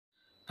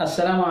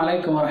Assalamu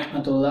alaikum wa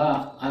rahmatullah.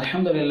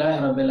 Alhamdulillah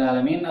rabbil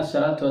alamin.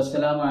 Assalatu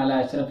wassalamu ala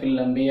ashrafil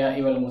anbiya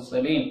wal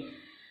mursalin.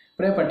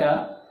 പ്രിയപ്പെട്ട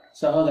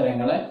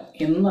സഹോദരങ്ങളെ,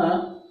 ഇന്ന്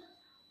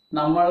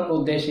നമ്മൾ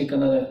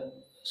ഉദ്ദേശിക്കുന്നത്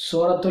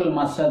സൂറത്തുൽ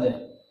മസദ്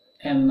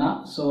എന്ന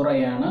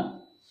സൂറയാണ്.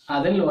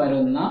 അതിൽ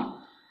വരുന്ന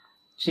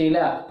ചില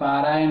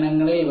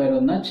പാരായണങ്ങളിൽ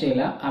വരുന്ന ചില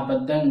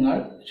അബദ്ധങ്ങൾ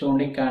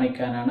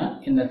ചൂണ്ടിക്കാണിക്കാനാണ്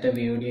ഇന്നത്തെ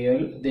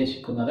വീഡിയോയിൽ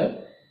ഉദ്ദേശിക്കുന്നത്.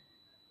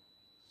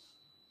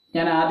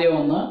 ഞാൻ ആദ്യം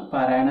ഒന്ന്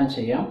പാരായണം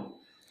ചെയ്യാം.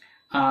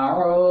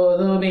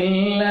 أعوذ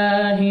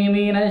بالله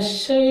من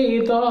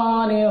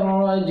الشيطان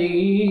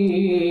الرجيم.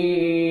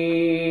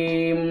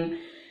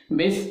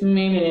 بسم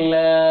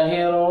الله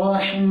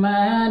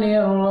الرحمن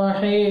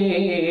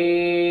الرحيم.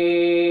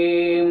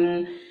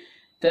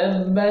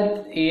 تبت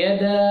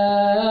يدا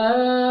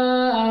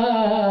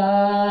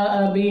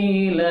أبي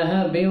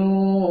لهب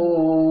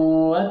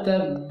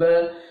وتب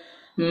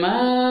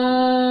ما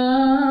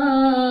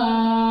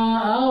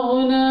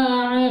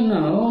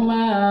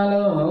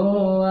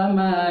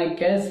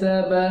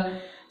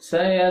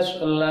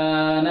سيصلى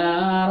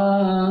نارا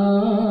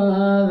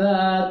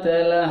ذات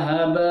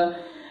لهب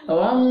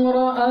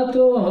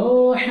وامرأته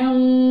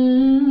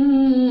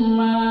حمالة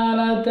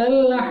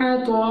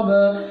الحطب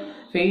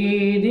في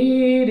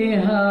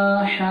جيدها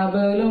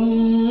حبل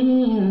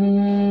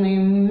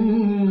من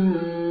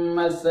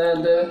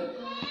مسد.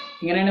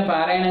 ഇങ്ങനെയാണ്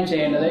പാരായണം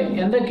ചെയ്യേണ്ടത്.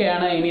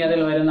 എന്തൊക്കെയാണ് ഇനി അതിൽ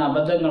വരുന്ന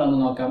അബദ്ധങ്ങളെന്ന്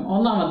നോക്കാം.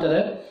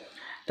 ഒന്നാമത്തേത്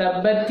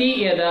തബ്ബത്തി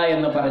യദ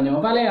എന്ന് പറഞ്ഞു.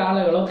 പല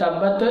ആളുകളും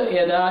തബ്ബത്ത്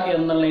യദ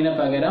എന്നുള്ളതിന്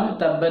പകരം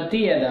തബ്ബത്തി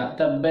യദ,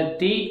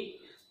 തബ്ബത്തി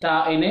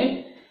താഇന്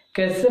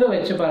കസ്ർ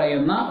വെച്ച്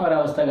പറയുന്ന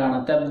ഒരവസ്ഥ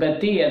കാണാം.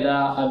 തബ്ബത്തി യദ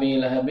അബീ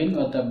ലഹബിൻ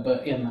വതബ്ബ്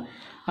എന്ന്.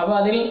 അപ്പൊ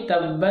അതിൽ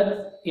തബ്ബത്ത്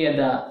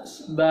യദ,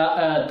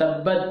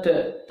 തബ്ബത്ത്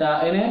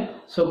താഇന്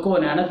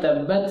സുക്കൂനാണ്.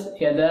 തബ്ബത്ത്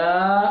യദ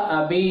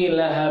അബീ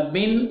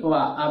ലഹബിൻ വ,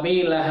 അബീ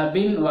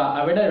ലഹബിൻ വ.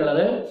 അവിടെ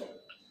ഉള്ളത്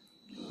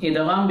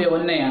ഇദ്ഗാം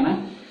ബിഗുന്നയാണ്.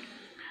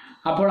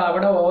 അപ്പോൾ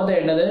അവിടെ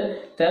ഓതേണ്ടത്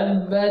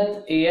തബ്ബത്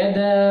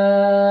യദാ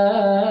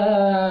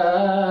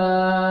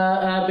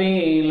അബീ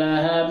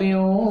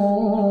ലഹബിൻ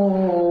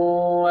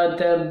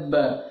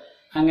വതബ്ബ്,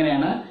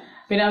 അങ്ങനെയാണ്.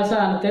 പിന്നെ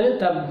അവസാനത്തിൽ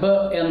തബ്ബ്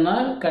എന്ന്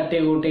കട്ടി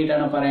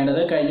കൂട്ടിയിട്ടാണ്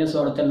പറയേണ്ടത്. കഴിഞ്ഞ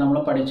സൂറത്തിൽ നമ്മൾ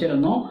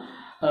പഠിച്ചിരുന്നു.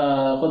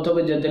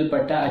 ഖുതുബ്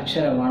ജദ്ദിൽപ്പെട്ട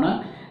അക്ഷരമാണ്.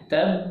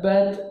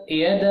 തബ്ബത്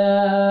യദാ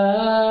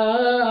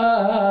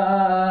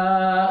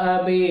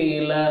അബീ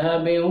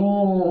ലഹബിൻ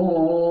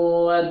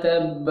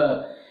വതബ്ബ്.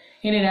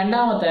 ഇനി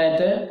രണ്ടാമത്തെ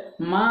ആയത്ത്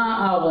മാ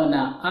അഗ്ന,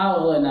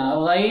 അഗ്ന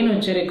ഗൈൻ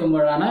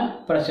ഉച്ചരിക്കുമ്പോഴാണ്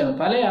പ്രശ്നം.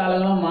 പല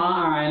ആളുകളും മാ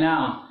അന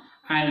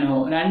അൻഹു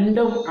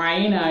രണ്ടും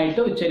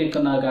ഐനായിട്ട്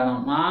ഉച്ചരിക്കുന്നത് കാണാം.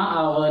 മാ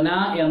അഗ്ന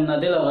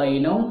എന്നതിൽ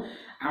ഗൈനും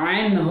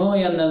അൻഹു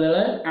എന്നതിൽ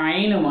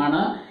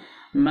ഐനുമാണ്.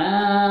 മാ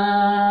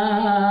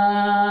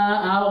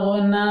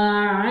അഗ്ന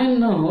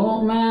അൻഹു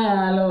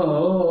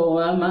മാലുഹു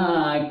വമാ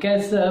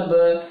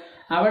കസബ്,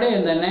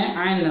 അവിടെയും തന്നെ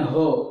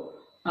അൻഹു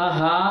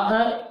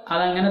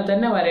അതങ്ങനെ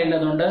തന്നെ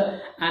വരേണ്ടതുണ്ട്.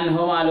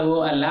 അൻഹു മാലുഹു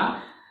അല്ല,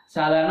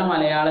 സാധാരണ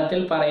മലയാളത്തിൽ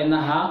പറയുന്ന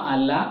ഹ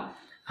അല്ല.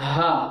 ഹ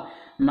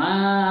മാ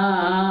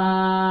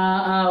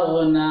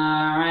അഗ്ന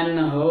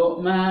അൻഹു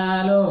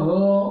മാലുഹു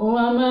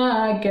വമാ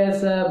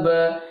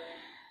കസബ്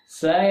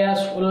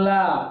സയസ്ല.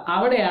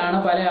 അവിടെയാണ്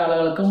പല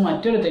ആളുകൾക്കും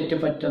മറ്റൊരു തെറ്റ്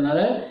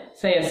പറ്റുന്നത്.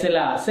 സയസ്ല,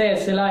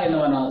 സയസ്ല എന്ന്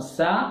പറഞ്ഞു. സ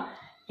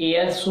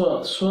യസ്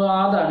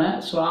സ്വാദാണ്,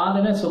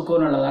 സ്വാദിന്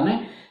സുക്കൂനുള്ളതാണ്.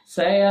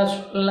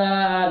 സയസ്ല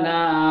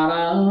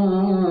നാറൻ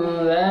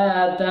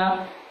ദാത,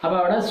 അപ്പൊ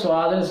അവിടെ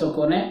സ്വാദിന്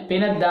സുക്കൂന്.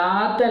 പിന്നെ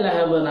ദാത്ത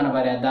ലഹബ് എന്നാണ്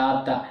പറയാ.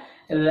 ദാത്ത,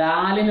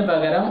 ദാലിന്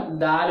പകരം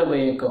ദാൽ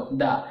ഉപയോഗിക്കും.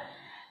 ദ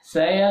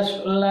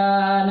സയസ്ല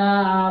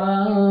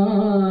നാറൻ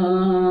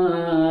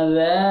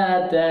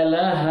ദാത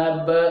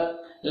ലഹബ്,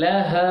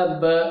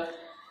 ലഹബ്.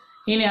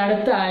 ഇനി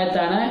അടുത്ത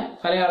ആയത്താണ്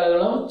പല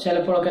ആളുകളും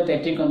ചിലപ്പോഴൊക്കെ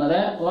തെറ്റിക്കുന്നത്.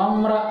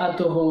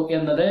 വമ്രഅതുഹു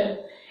എന്നത്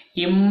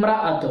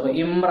ഇമ്രഅതുഹു,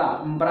 ഇമ്ര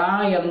ബ്ര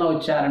എന്ന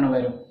ഉച്ചാരണം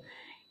വരും.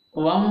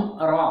 വം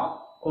റ,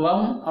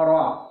 വം റ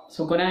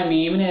സുക്കുന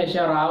മീമിന്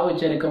ശേഷം റാ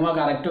ഉച്ചരിക്കുമ്പോൾ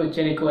കറക്റ്റ്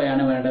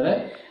ഉച്ചരിക്കുകയാണ് വേണ്ടത്.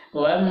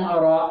 വം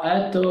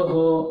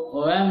റഅതുഹു,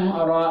 വം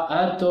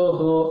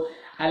റഅതുഹു.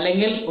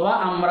 അല്ലെങ്കിൽ വ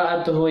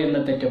അമ്രഅതുഹു എന്ന്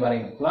തെറ്റ്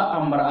പറയും. വ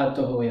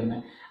അമ്രഅതുഹു എന്ന്.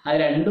 അത്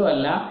രണ്ടും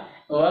അല്ല.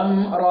 വം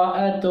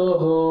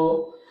റഅതുഹു,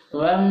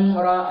 വം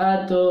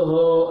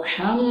റഅതുഹു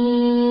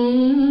ഹമ്മാലത്തൽ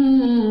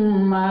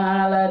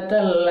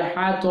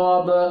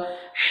ഹത്വബ്.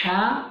 ഹ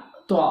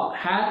ത്വ,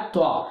 ഹ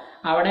ത്വ.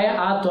 അവിടെ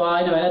ആ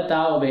ത്വാന് വരെ താ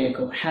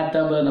ഉപയോഗിക്കും.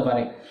 ഹതബ് എന്ന്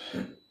പറയും.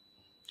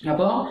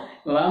 അപ്പോ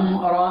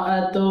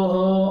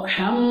വംറഅതുഹു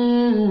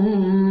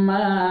ഹമ്മാലത്തൽ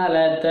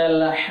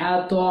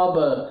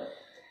ഹത്വബ്.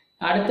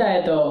 അടുത്ത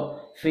ആയത്തോ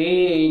ഫീ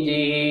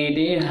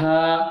ജീദിഹാ,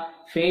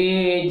 ഫീ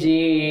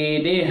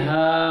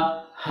ജീദിഹാ.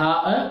 ഹ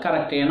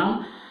കറക്റ്റ് ചെയ്യണം.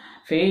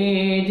 ഫീ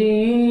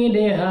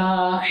ജീദിഹാ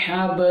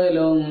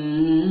ഹബ്ലും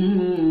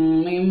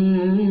മിൻ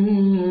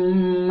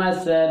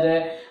മസദ്.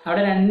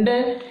 അവിടെ രണ്ട്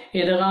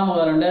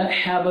ഇദ്ഗാമുകളുണ്ട്.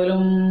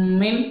 ഹബ്ലും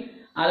മിൻ,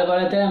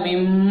 അതുപോലെ തന്നെ മിൻ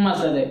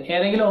മസദ്.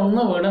 ഏതെങ്കിലും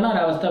ഒന്ന് വിടുന്ന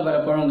ഒരവസ്ഥ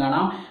പലപ്പോഴും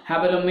കാണാം.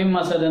 ഹബ്ലും മിൻ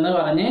മസദ് എന്ന്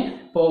പറഞ്ഞ്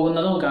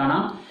പോകുന്നതും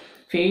കാണാം.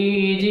 ഫീ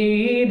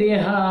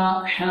ജീദിഹാ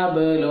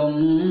ഹബ്ലും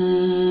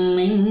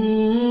മിൻ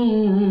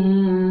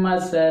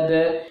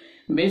മസദ്.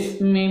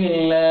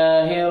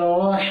 ബിസ്മില്ലാഹിർ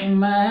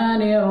റഹ്മാനിർ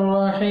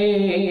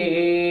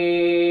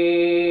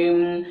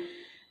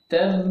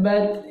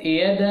تبت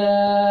يدا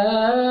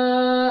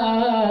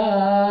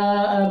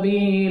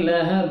أبي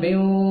لهب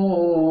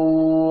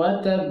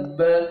وتب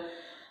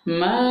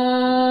ما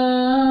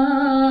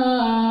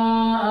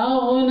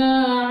أغنى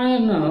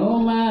عنه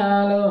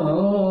ماله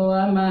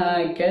وما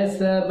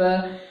كسب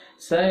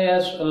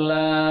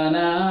سيصلى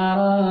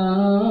نارا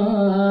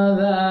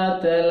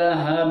ذات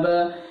لهب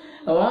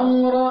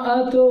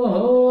وامرأته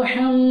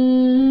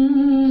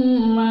حمالة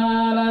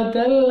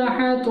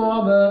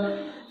الحطب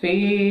في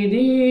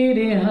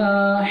جيدها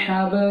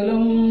حبل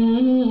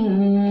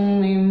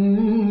من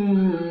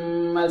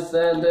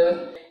مسد.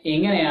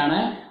 ഇങ്ങനെയാണ്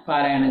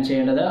പാരായണം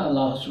ചെയ്യേണ്ടത്.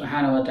 അല്ലാഹു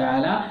സുബ്ഹാനഹു വ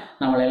തആല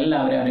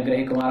നമ്മളെല്ലാവരെയും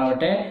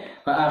അനുഗ്രഹിക്കുമാറാവട്ടെ.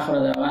 വആഖിറു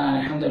ദഅവാന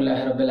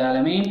അൽഹംദുലില്ലാഹി റബ്ബിൽ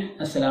ആലമീൻ.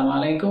 അസ്സലാമു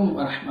അലൈക്കും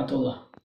വറഹ്മത്തുള്ളാഹി.